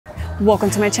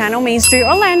Welcome to my channel, Main Street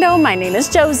Orlando. My name is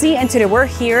Josie, and today we're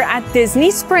here at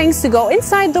Disney Springs to go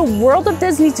inside the world of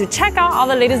Disney to check out all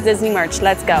the latest Disney merch.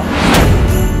 Let's go.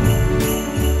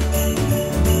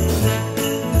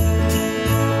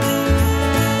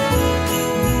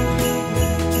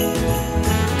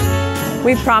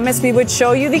 We promised we would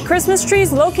show you the Christmas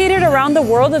trees located around the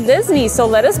world of Disney, so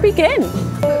let us begin.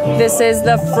 This is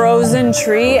the Frozen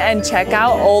tree, and check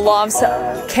out Olaf's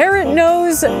carrot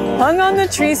nose hung on the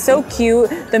tree, so cute.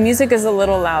 The music is a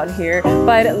little loud here,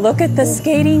 but look at the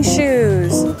skating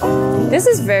shoes. This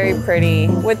is very pretty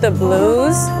with the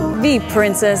blues. The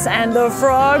Princess and the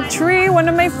Frog tree, one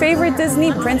of my favorite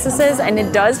Disney princesses, and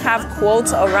it does have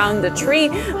quotes around the tree.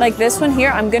 Like this one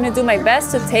here, I'm gonna do my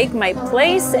best to take my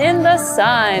place in the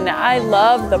sun. I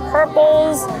love the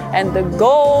purples and the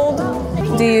gold.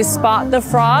 Do you spot the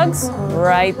frogs?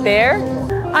 Right there.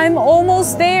 I'm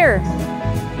almost there.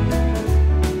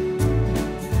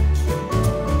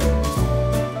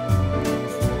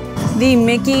 The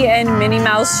Mickey and Minnie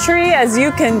Mouse tree. As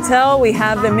you can tell, we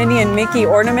have the Minnie and Mickey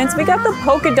ornaments. We got the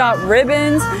polka dot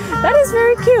ribbons. That is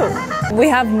very cute. We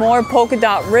have more polka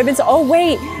dot ribbons. Oh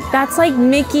wait, that's like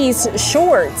Mickey's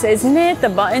shorts, isn't it? The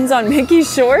buttons on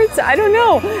Mickey's shorts? I don't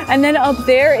know. And then up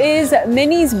there is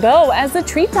Minnie's bow as the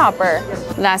tree topper.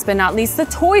 Last but not least, the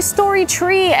Toy Story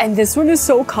tree. And this one is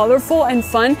so colorful and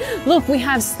fun. Look, we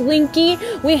have Slinky.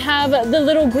 We have the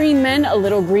little green men, a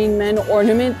little green men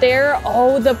ornament there.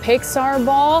 Oh, the Pixar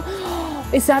ball.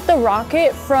 Is that the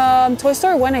rocket from Toy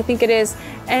Story 1? I think it is.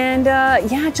 And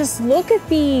yeah, just look at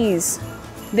these.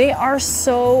 They are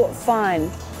so fun.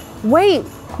 Wait,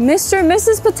 Mr. and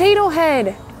Mrs. Potato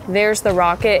Head. There's the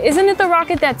rocket. Isn't it the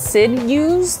rocket that Sid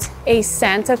used? A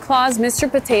Santa Claus, Mr.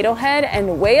 Potato Head,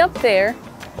 and way up there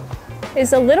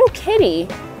is a little kitty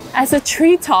as a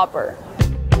tree topper.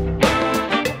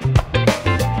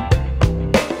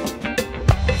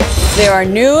 There are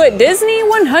new Disney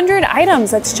 100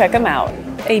 items. Let's check them out.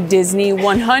 A Disney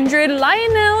 100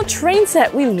 Lionel train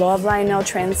set. We love Lionel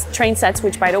train sets,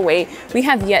 which by the way, we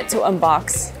have yet to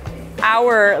unbox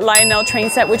our Lionel train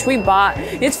set, which we bought.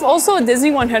 It's also a Disney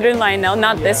 100 Lionel,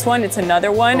 not this one, it's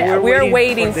another one. We're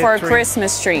waiting for a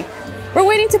Christmas tree. We're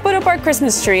waiting to put up our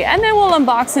Christmas tree, and then we'll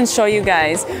unbox and show you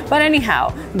guys. But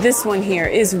anyhow, this one here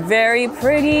is very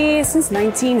pretty, since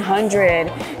 1900.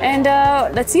 And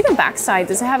let's see the backside.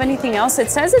 Does it have anything else? It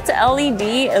says it's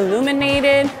LED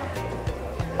illuminated.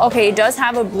 Okay, it does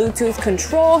have a Bluetooth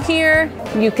control here.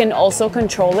 You can also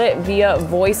control it via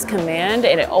voice command,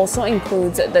 and it also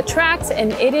includes the tracks,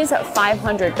 and it is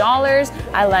 $500.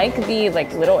 I like the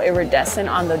little iridescent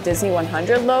on the Disney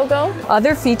 100 logo.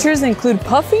 Other features include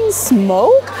puffing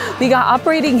smoke. We got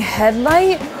operating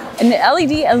headlight, an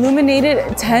LED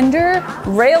illuminated tender,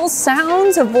 rail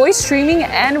sounds, voice streaming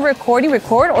and recording.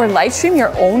 Record or live stream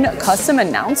your own custom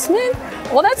announcement.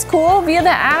 Well, that's cool via the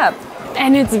app.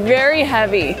 And it's very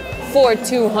heavy. For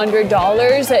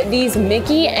 $200, these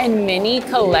Mickey and Minnie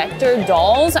collector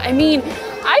dolls. I mean,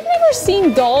 I've never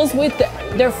seen dolls with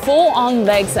their full-on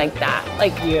legs like that.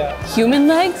 Like human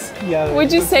legs? Yeah.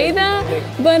 Would you say that?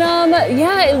 But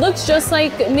yeah, it looks just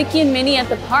like Mickey and Minnie at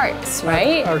the parks,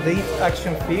 right? Are they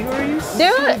action figures?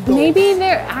 Maybe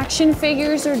they're action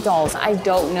figures or dolls. I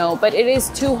don't know, but it is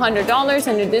 $200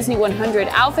 and a Disney 100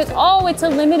 outfit. Oh, it's a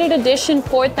limited edition,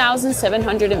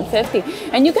 4,750.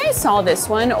 And you guys saw this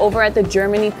one over at the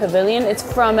Germany Pavilion. It's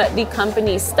from the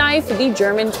company Steiff, the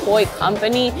German toy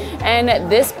company, and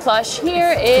this plush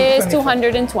here is $225.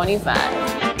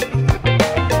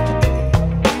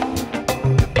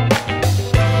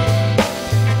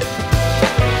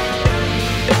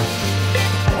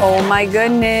 Oh my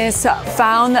goodness,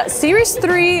 found Series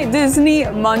 3 Disney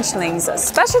Munchlings,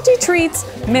 specialty treats,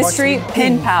 mystery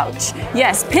pin pouch.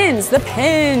 Yes, pins, the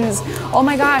pins. Oh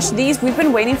my gosh, these, we've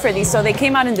been waiting for these. So they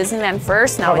came out in Disneyland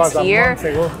first, now it's here.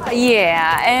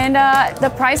 Yeah, and the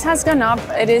price has gone up.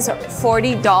 It is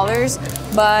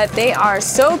 $40, but they are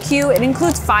so cute. It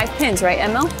includes 5 pins, right,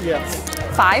 Emil? Yes.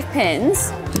 5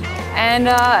 pins. And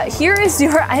here is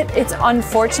your,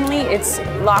 unfortunately, it's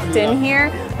locked in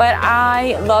here, but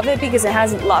I love it because it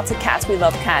has lots of cats. We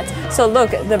love cats. So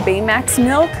look, the Baymax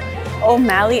milk,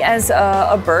 O'Malley as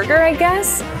a burger, I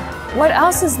guess. What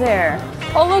else is there?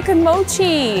 Oh, look at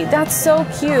Mochi. That's so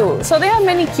cute. So they have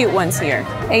many cute ones here.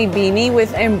 A beanie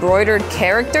with embroidered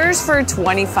characters for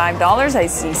 $25. I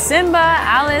see Simba,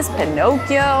 Alice,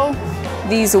 Pinocchio.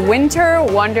 These Winter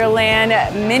Wonderland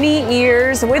mini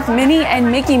ears with Minnie and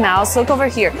Mickey Mouse. Look over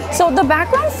here. So the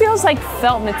background feels like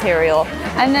felt material.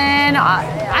 And then,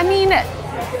 I mean,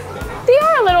 they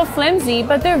are a little flimsy,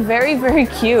 but they're very, very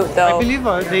cute though. I believe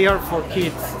they are for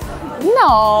kids.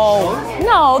 No,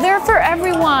 no, they're for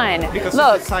everyone. on. Because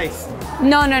Look. of the size.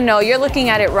 No, you're looking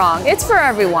at it wrong. It's for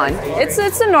everyone. It's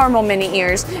the normal mini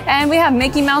ears. And we have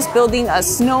Mickey Mouse building a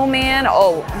snowman.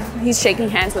 Oh, he's shaking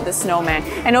hands with the snowman.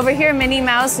 And over here, Minnie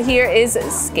Mouse here is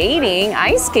skating,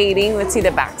 ice skating. Let's see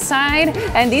the backside.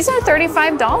 And these are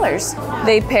 $35.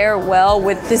 They pair well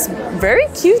with this very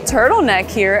cute turtleneck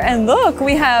here. And look,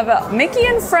 we have Mickey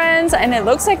and friends, and it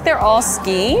looks like they're all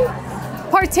skiing,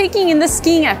 partaking in the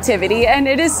skiing activity, and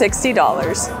it is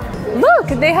 $60.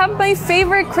 Look, they have my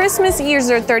favorite Christmas ears.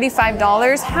 They're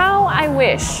 $35. How I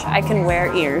wish I can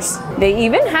wear ears. They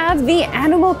even have the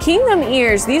Animal Kingdom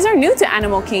ears. These are new to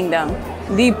Animal Kingdom.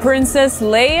 The Princess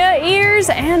Leia ears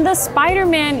and the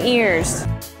Spider-Man ears.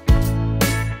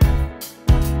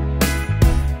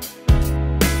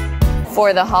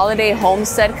 For the Holiday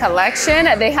Homestead collection,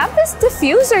 they have this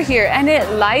diffuser here and it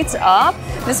lights up.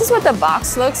 This is what the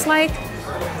box looks like.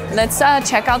 Let's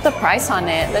check out the price on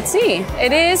it. Let's see.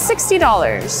 It is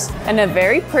 $60. And a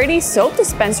very pretty soap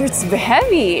dispenser. It's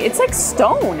heavy. It's like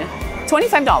stone.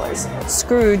 $25.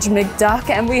 Scrooge McDuck.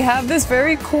 And we have this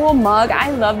very cool mug.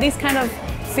 I love these kind of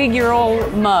figural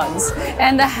mugs.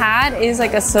 And the hat is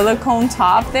like a silicone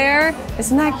top there.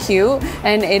 Isn't that cute?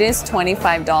 And it is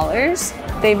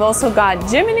 $25. They've also got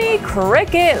Jiminy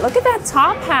Cricket. Look at that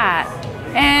top hat.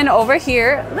 And over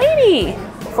here, Lady.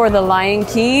 For the Lion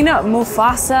King,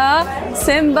 Mufasa,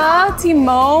 Simba,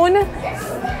 Timon,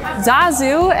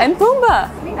 Zazu, and Pumbaa.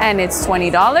 And it's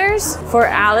 $20. For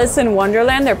Alice in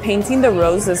Wonderland, they're painting the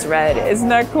roses red. Isn't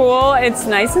that cool? It's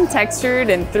nice and textured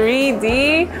in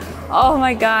 3D. Oh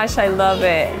my gosh, I love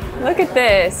it. Look at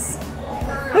this.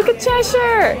 Look at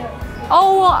Cheshire.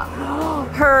 Oh,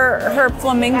 her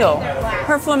flamingo.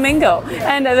 Her flamingo.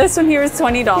 And this one here is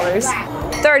 $20.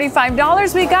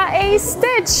 $35, we got a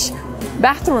Stitch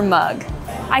bathroom mug.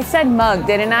 I said mug,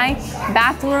 didn't I?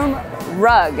 Bathroom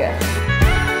rug.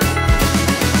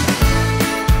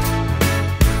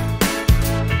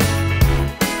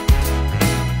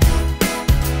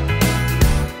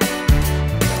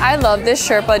 I love this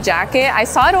Sherpa jacket. I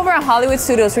saw it over at Hollywood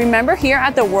Studios. Remember here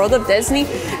at the World of Disney,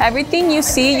 everything you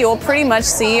see, you'll pretty much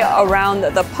see around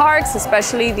the parks,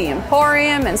 especially the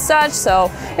Emporium and such.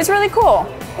 So it's really cool.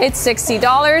 It's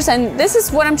 $60, and this is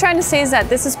what I'm trying to say is that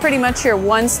this is pretty much your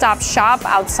one-stop shop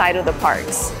outside of the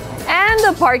parks. And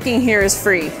the parking here is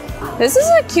free. This is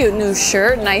a cute new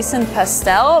shirt, nice and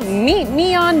pastel. Meet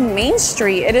me on Main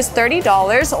Street. It is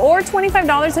 $30 or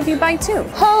 $25 if you buy two.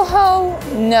 Ho ho,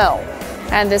 no.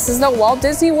 And this is the Walt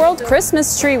Disney World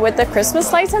Christmas tree with the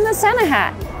Christmas lights and the Santa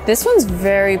hat. This one's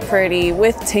very pretty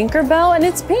with Tinkerbell, and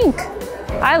it's pink.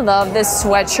 I love this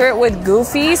sweatshirt with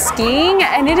Goofy skiing,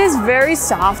 and it is very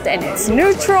soft and it's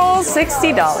neutral,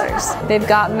 $60. They've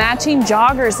got matching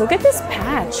joggers. Look at this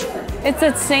patch. It's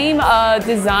the same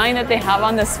design that they have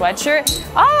on the sweatshirt.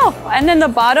 Oh, and then the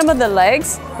bottom of the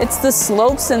legs, it's the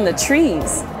slopes and the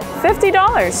trees.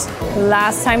 $50.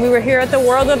 Last time we were here at the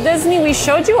World of Disney, we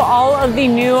showed you all of the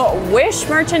new Wish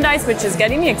merchandise, which is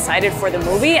getting me excited for the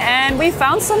movie, and we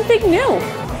found something new.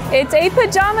 It's a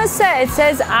pajama set. It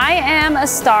says, I am a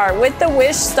star with the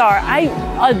Wish star. I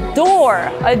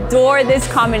adore this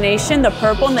combination, the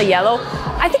purple and the yellow.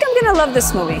 I think I'm gonna love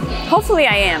this movie. Hopefully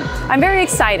I am. I'm very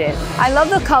excited. I love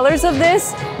the colors of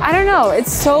this. I don't know,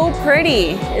 it's so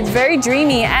pretty. It's very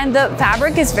dreamy, and the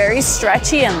fabric is very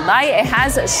stretchy and light. It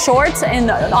has shorts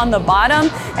on the bottom,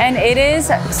 and it is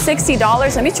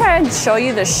 $60. Let me try and show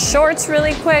you the shorts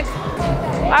really quick.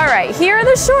 All right, here are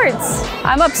the shorts.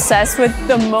 I'm obsessed with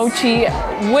the Mochi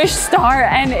Wish Star,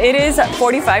 and it is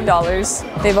 $45.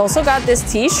 They've also got this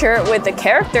t-shirt with the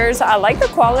characters. I like the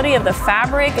quality of the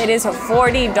fabric. It is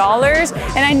 $40.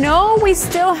 And I know we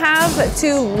still have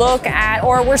to look at,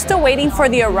 or we're still waiting for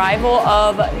the arrival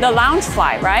of the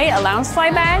Loungefly, right? A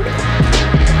Loungefly bag.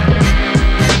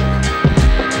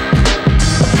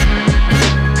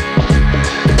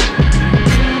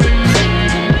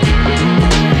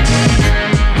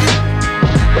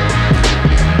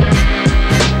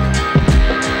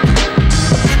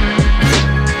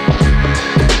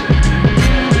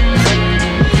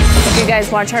 Guys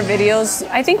watch our videos,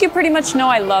 I think you pretty much know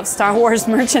I love Star Wars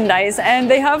merchandise, and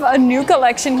they have a new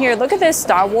collection here. Look at this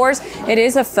Star Wars. It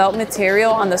is a felt material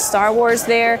on the Star Wars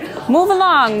there. Move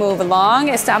along, move along.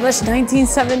 Established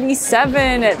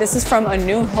 1977. This is from A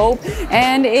New Hope,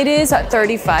 and it is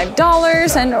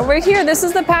 $35. And over here, this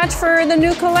is the patch for the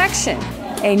new collection.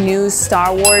 A new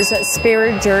Star Wars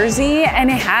Spirit jersey, and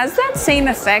it has that same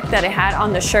effect that it had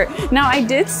on the shirt. Now, I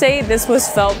did say this was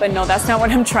felt, but no, that's not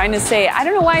what I'm trying to say. I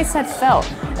don't know why I said felt.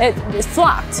 It's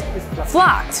flocked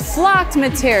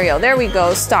material. There we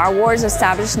go. Star Wars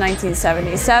established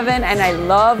 1977, and I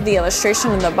love the illustration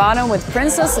on the bottom with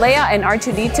Princess Leia and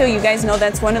R2-D2. You guys know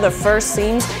that's one of the first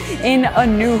scenes in A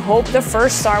New Hope, the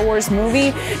first Star Wars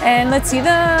movie. And let's see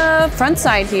the front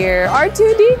side here.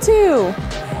 R2-D2.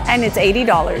 And it's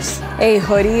 $80. A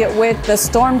hoodie with the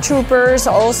stormtroopers,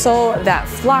 also that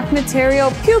flock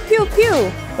material. Pew, pew,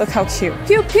 pew. Look how cute.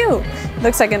 Pew, pew.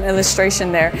 Looks like an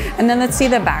illustration there. And then let's see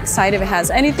the back side if it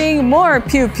has anything more.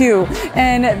 Pew, pew.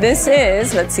 And this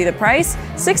is, let's see the price,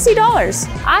 $60.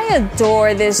 I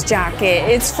adore this jacket.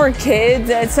 It's for kids.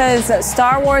 It says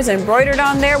Star Wars embroidered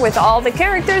on there with all the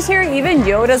characters here. Even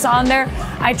Yoda's on there.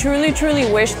 I truly, truly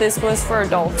wish this was for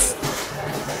adults.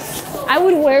 I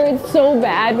would wear it so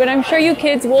bad, but I'm sure you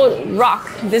kids will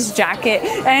rock this jacket.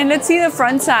 And let's see the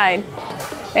front side.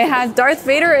 It has Darth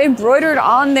Vader embroidered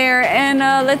on there, and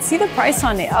let's see the price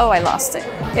on it. Oh, I lost it.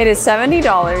 It is $70.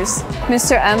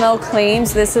 Mr. ML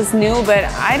claims this is new, but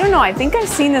I don't know. I think I've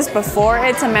seen this before.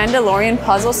 It's a Mandalorian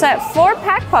puzzle set,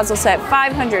 4-pack puzzle set,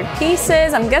 500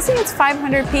 pieces. I'm guessing it's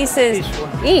 500 pieces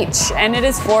each, and it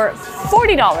is for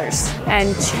 $40.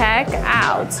 And check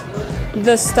out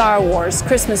the Star Wars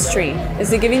Christmas tree.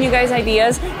 Is it giving you guys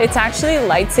ideas? It's actually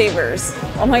lightsabers.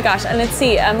 Oh my gosh. And let's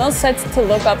see, Emil sets to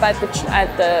look up at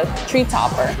the tree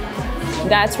topper.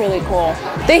 That's really cool.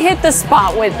 They hit the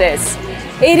spot with this.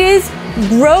 It is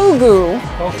Grogu.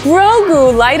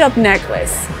 Grogu light up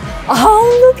necklace.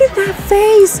 Oh, look at that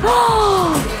face.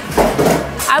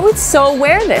 I would so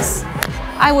wear this.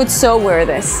 I would so wear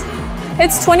this.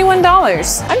 It's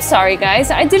 $21. I'm sorry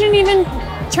guys, I didn't even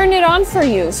turn it on for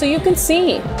you so you can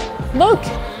see. Look,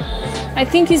 I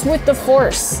think he's with the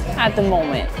Force at the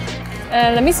moment.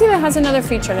 Let me see if it has another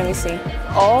feature. Let me see.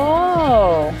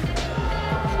 Oh,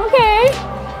 okay.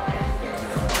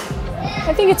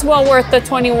 I think it's well worth the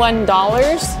 $21.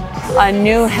 A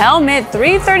new helmet,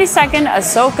 332nd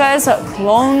Ahsoka's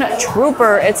Clone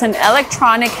Trooper. It's an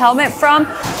electronic helmet from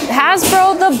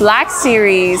Hasbro, the Black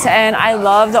Series. And I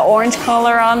love the orange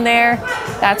color on there.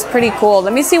 That's pretty cool.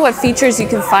 Let me see what features you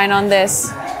can find on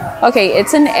this. Okay,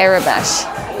 it's an Arabesh.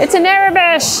 It's an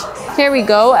Arabesh. Here we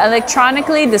go.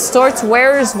 Electronically distorts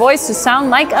wearer's voice to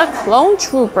sound like a clone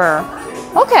trooper.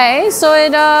 Okay, so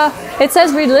it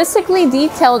says realistically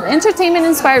detailed,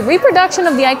 entertainment-inspired reproduction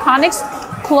of the iconic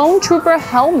Clone Trooper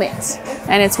helmet,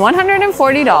 and it's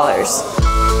 $140.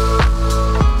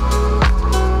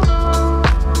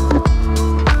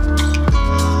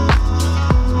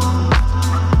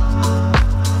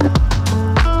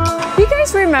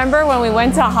 Remember when we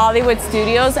went to Hollywood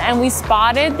Studios and we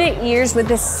spotted the ears with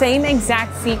the same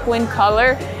exact sequin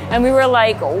color, and we were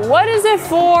like, what is it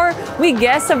for? We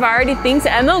guessed a variety of things.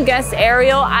 Emil guessed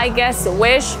Ariel, I guessed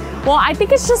Wish. Well, I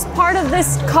think it's just part of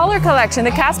this color collection.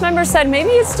 The cast member said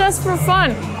maybe it's just for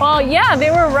fun. Well, yeah,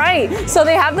 they were right. So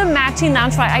they have the matching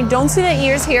lounge fly. I don't see the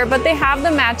ears here, but they have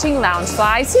the matching lounge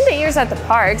fly. I've seen the ears at the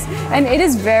parks, and it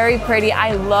is very pretty.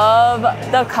 I love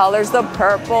the colors, the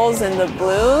purples and the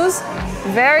blues.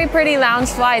 Very pretty lounge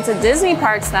fly. It's a Disney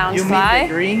Parks lounge fly. You mean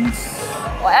the greens?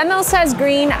 Well, ML says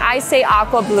green, I say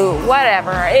aqua blue,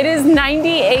 whatever. It is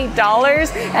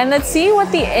 $98, and let's see what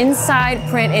the inside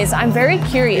print is. I'm very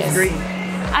curious. It's green.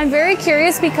 I'm very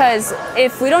curious because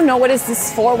if we don't know what is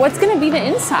this for, what's gonna be the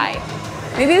inside?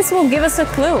 Maybe this will give us a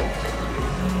clue.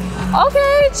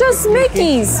 Okay, just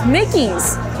Mickey's.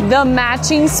 The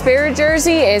matching Spirit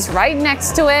jersey is right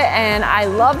next to it, and I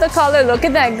love the color. Look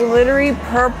at that glittery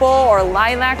purple or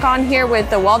lilac on here with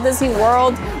the Walt Disney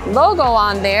World logo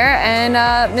on there, and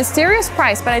mysterious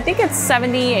price, but I think it's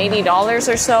 $70, $80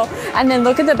 or so. And then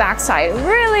look at the backside,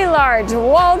 really large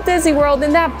Walt Disney World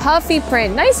in that puffy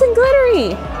print, nice and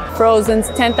glittery. Frozen's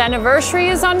 10th anniversary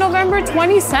is on November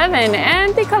 27,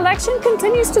 and the collection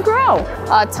continues to grow.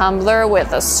 A tumbler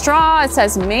with a straw. It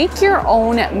says make your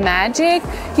own magic.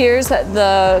 Here's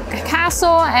the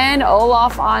castle and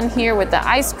Olaf on here with the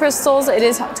ice crystals. It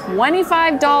is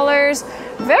 $25.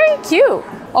 Very cute.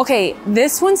 Okay,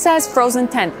 this one says Frozen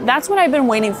 10. That's what I've been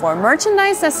waiting for.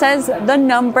 Merchandise that says the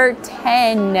number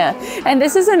 10. And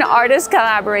this is an artist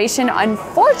collaboration.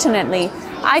 Unfortunately,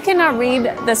 I cannot read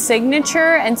the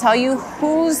signature and tell you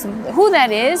who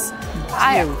that is.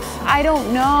 I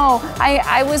don't know.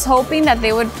 I was hoping that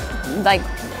they would like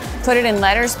put it in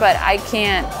letters, but I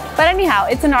can't. But anyhow,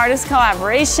 it's an artist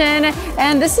collaboration,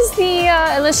 and this is the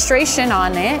illustration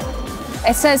on it.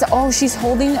 It says, oh, she's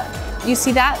holding, you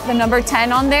see that? The number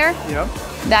 10 on there? Yep.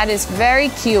 That is very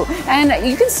cute. And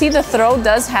you can see the throw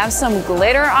does have some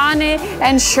glitter on it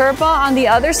and Sherpa on the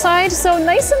other side. So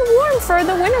nice and warm for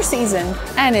the winter season.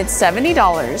 And it's $70.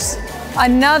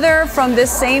 Another from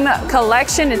this same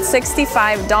collection, it's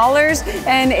 $65,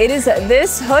 and it is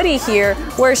this hoodie here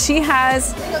where she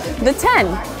has the 10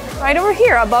 right over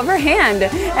here above her hand,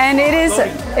 and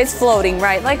it's floating,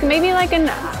 right? Like maybe like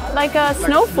a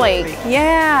snowflake.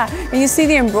 Yeah, and you see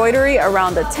the embroidery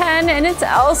around the 10, and it's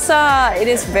Elsa. It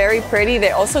is very pretty.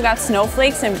 They also got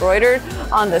snowflakes embroidered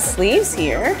on the sleeves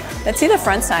here. Let's see the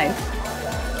front side.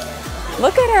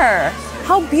 Look at her.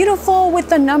 How beautiful with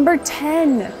the number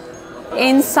 10.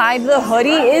 Inside the hoodie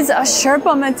is a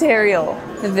Sherpa material.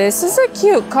 This is a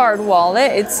cute card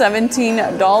wallet. It's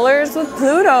 $17 with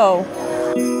Pluto.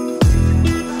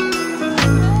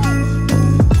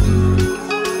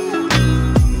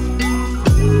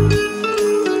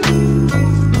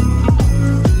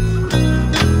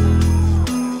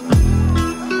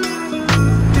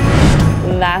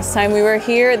 Last time we were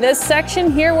here, this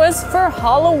section here was for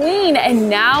Halloween, and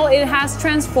now it has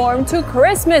transformed to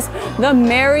Christmas, the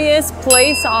merriest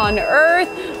place on earth.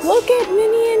 Look at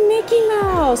Minnie and Mickey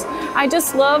Mouse. I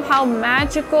just love how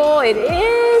magical it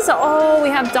is. Oh, we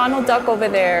have Donald Duck over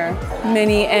there.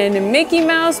 Minnie and Mickey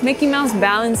Mouse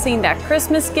balancing that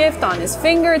Christmas gift on his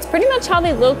finger. It's pretty much how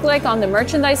they look like on the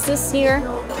merchandise this year.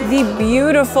 The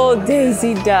beautiful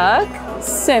Daisy Duck,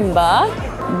 Simba,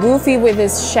 Goofy with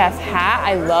his chef hat,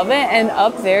 I love it. And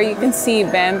up there you can see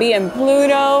Bambi and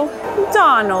Pluto,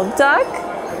 Donald Duck,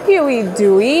 Huey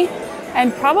Dewey,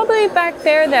 and probably back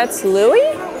there that's Louie.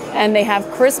 And they have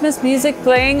Christmas music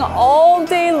playing all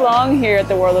day long here at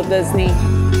the World of Disney.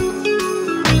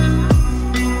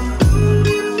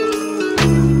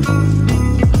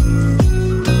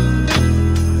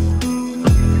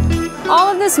 All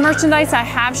of this merchandise I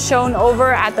have shown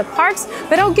over at the parks,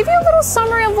 but I'll give you a little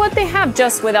summary of what they have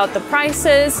just without the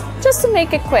prices, just to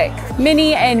make it quick.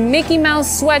 Minnie and Mickey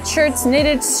Mouse sweatshirts,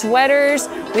 knitted sweaters.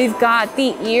 We've got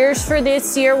the ears for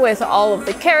this year with all of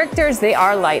the characters. They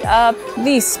are light up.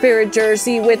 The spirit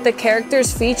jersey with the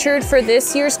characters featured for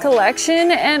this year's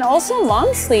collection, and also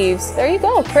long sleeves. There you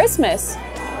go, Christmas.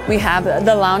 We have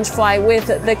the Loungefly with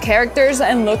the characters,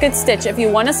 and look at Stitch. If you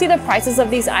want to see the prices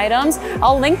of these items,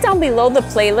 I'll link down below the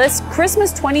playlist,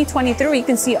 Christmas 2023. You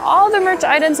can see all the merch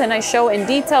items, and I show in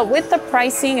detail with the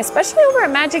pricing, especially over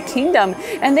at Magic Kingdom.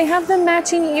 And they have the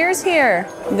matching ears here.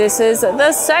 This is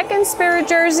the second spirit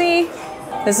jersey.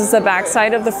 This is the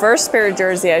backside of the first spirit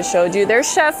jersey I showed you.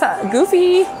 There's Chef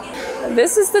Goofy.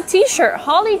 This is the t-shirt,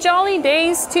 Holly Jolly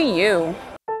Days to You.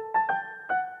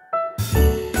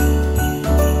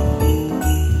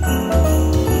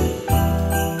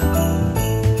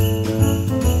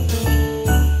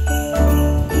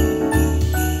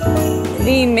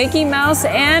 The Mickey Mouse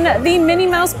and the Minnie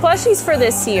Mouse plushies for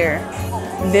this year.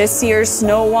 This year's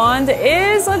Snow Wand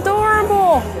is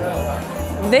adorable.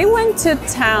 They went to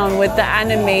town with the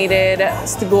animated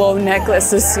glow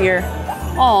necklace this year.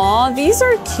 Aw, these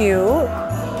are cute.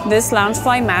 This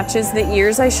Loungefly matches the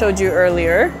ears I showed you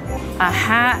earlier. A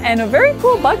hat and a very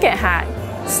cool bucket hat.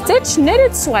 Stitch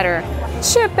knitted sweater.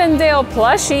 Chip and Dale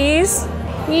plushies.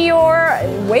 Your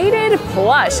weighted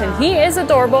plush, and he is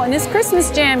adorable in his Christmas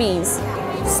jammies.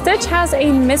 Stitch has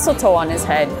a mistletoe on his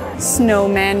head.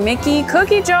 Snowman Mickey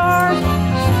cookie jar.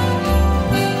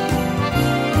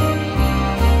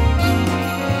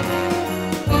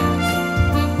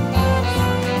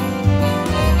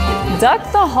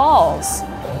 Duck the Halls.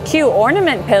 Cute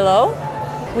ornament pillow.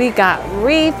 We got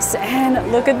wreaths,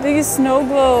 and look at these snow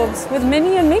globes with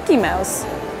Minnie and Mickey Mouse.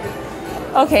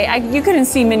 Okay, you couldn't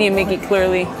see Minnie and Mickey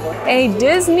clearly. A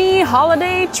Disney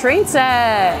holiday train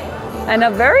set. And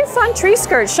a very fun tree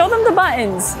skirt. Show them the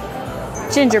buttons.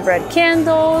 Gingerbread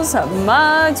candles,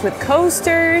 mugs with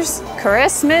coasters,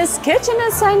 Christmas kitchen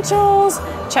essentials.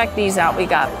 Check these out. We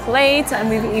got plates, and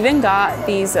we've even got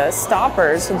these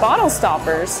stoppers, bottle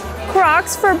stoppers.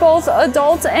 Crocs for both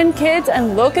adults and kids,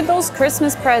 and look at those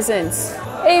Christmas presents.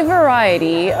 A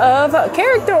variety of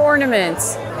character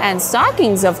ornaments and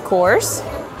stockings, of course.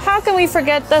 How can we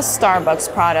forget the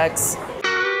Starbucks products?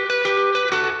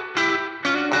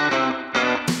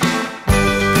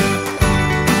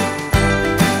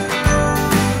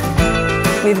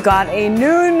 We've got a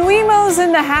new Nuimo's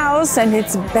in the house, and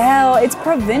it's Belle. It's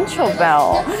Provincial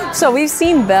Belle. So we've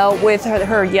seen Belle with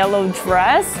her yellow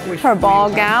dress, her ball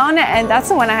gown, and that's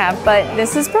the one I have. But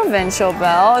this is Provincial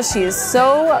Belle. She is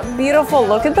so beautiful.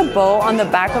 Look at the bow on the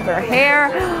back of her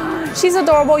hair. She's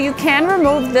adorable. You can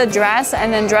remove the dress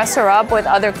and then dress her up with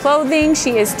other clothing.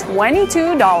 She is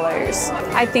 $22.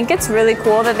 I think it's really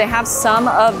cool that they have some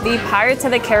of the Pirates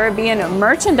of the Caribbean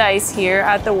merchandise here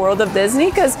at the World of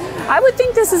Disney, because I would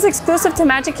think this is exclusive to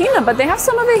Magic Kingdom, but they have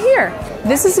some of it here.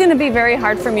 This is going to be very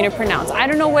hard for me to pronounce. I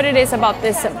don't know what it is about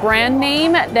this brand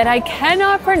name that I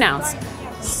cannot pronounce.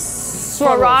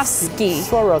 Swarovski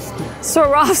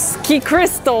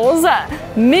crystals.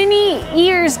 Mini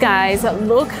ears, guys.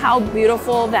 Look how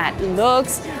beautiful that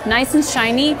looks. Nice and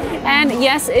shiny. And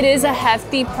yes, it is a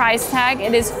hefty price tag.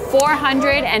 It is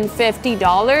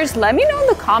 $450. Let me know in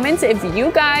the comments if you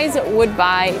guys would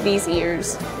buy these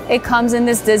ears. It comes in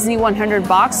this Disney 100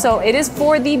 box, so it is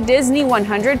for the Disney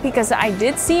 100, because I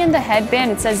did see in the headband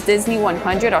it says Disney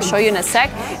 100. I'll show you in a sec.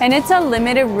 And it's a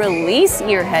limited release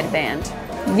ear headband.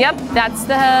 Yep, that's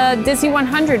the Disney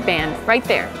 100 band right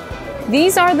there.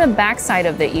 These are the backside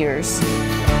of the ears.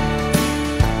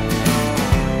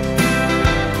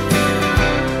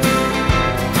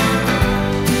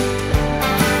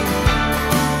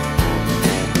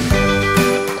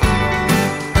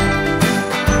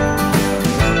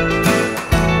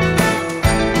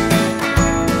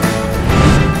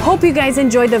 Hope you guys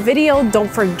enjoyed the video. Don't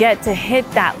forget to hit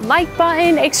that like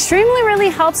button. Extremely really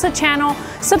helps the channel.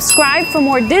 Subscribe for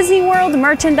more Disney World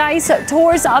merchandise,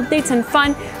 tours, updates, and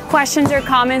fun. Questions or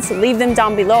comments, leave them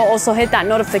down below. Also hit that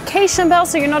notification bell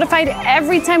so you're notified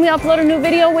every time we upload a new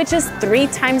video, which is 3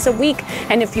 times a week.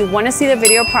 And if you want to see the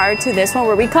video prior to this one,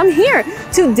 where we come here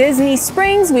to Disney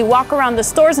Springs, we walk around the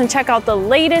stores and check out the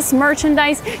latest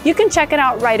merchandise, you can check it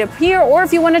out right up here. Or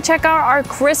if you want to check out our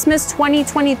Christmas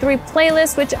 2023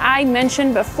 playlist, which I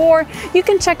mentioned before, you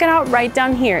can check it out right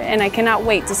down here. And I cannot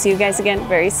wait to see you guys again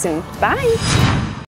very soon. Bye.